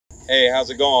Hey, how's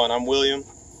it going? I'm William.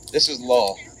 This is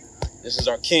Law. This is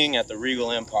our king at the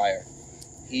Regal Empire.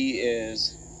 He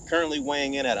is currently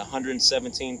weighing in at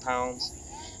 117 pounds.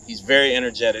 He's very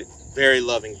energetic, very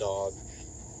loving dog.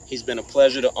 He's been a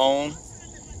pleasure to own,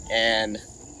 and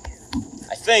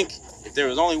I think if there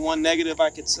was only one negative I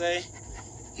could say,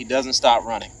 he doesn't stop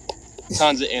running.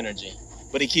 Tons of energy,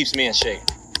 but he keeps me in shape.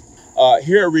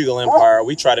 Here at Regal Empire,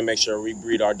 we try to make sure we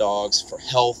breed our dogs for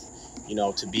health,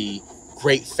 to be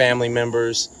great family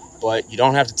members, but you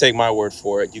don't have to take my word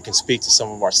for it. You can speak to some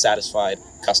of our satisfied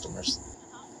customers.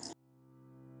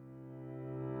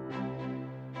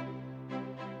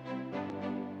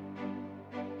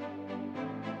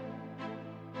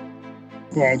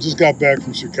 Well, I just got back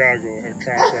from Chicago. I had a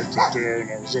contract up there,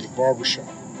 and I was at a barber shop.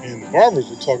 And the barbers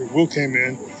were talking. Will came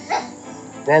in.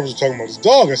 The barbers were talking about his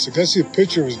dog. I said, "Can I see a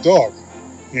picture of his dog?"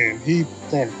 And he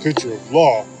found a picture of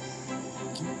Law.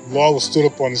 Law was stood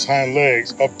up on his hind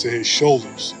legs up to his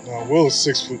shoulders. Now, Will is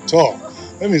 6 foot tall.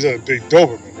 That means that's a big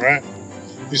Doberman, right?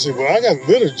 He said, "Well, I got a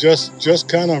litter just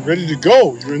kind of ready to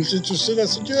go. You're interested?" I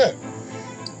said, "Yeah."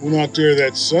 Went out there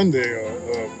that Sunday,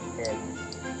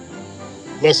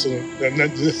 I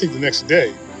think the next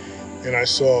day, and I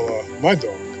saw my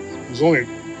dog. He was only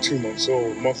 2 months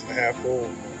old, a month and a half old.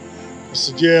 I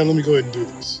said, "Yeah, let me go ahead and do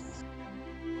this."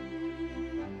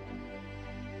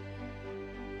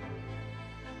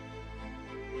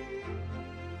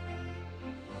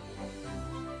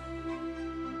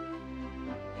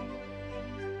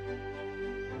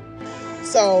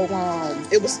 So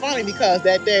it was funny because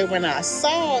that day when I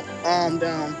saw them,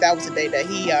 that was the day that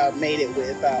he made it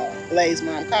with Blaze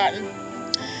Mom Cotton.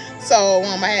 So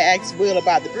I had asked Will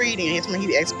about the breeding, and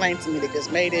he explained to me they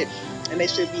just made it, and they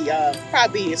should be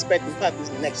probably expecting puppies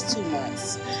in the next 2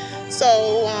 months.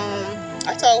 So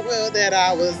I told Will that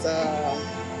I was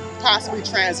possibly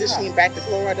transitioning back to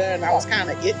Florida, and I was kind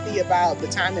of iffy about the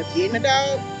time of getting a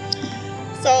dog.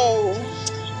 So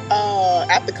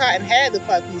after Cotton had the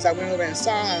puppies, I went over and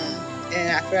saw them,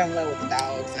 and I fell in love with the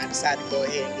dogs, and I decided to go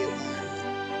ahead and get one.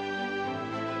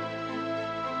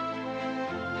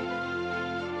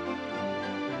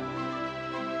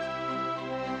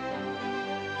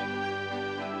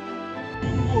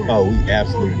 Oh, we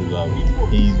absolutely love him.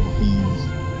 He's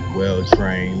well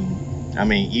trained. I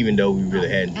mean, even though we really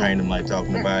hadn't trained him like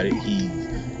talking about it, he's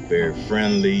very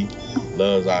friendly,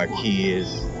 loves our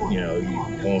kids. He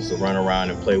wants to run around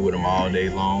and play with them all day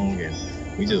long, and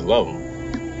we just love him.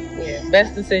 Yeah,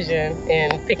 best decision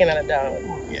in picking out a dog.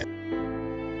 Yeah.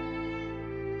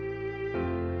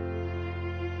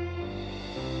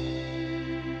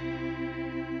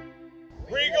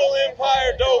 Regal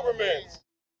Empire Dobermans.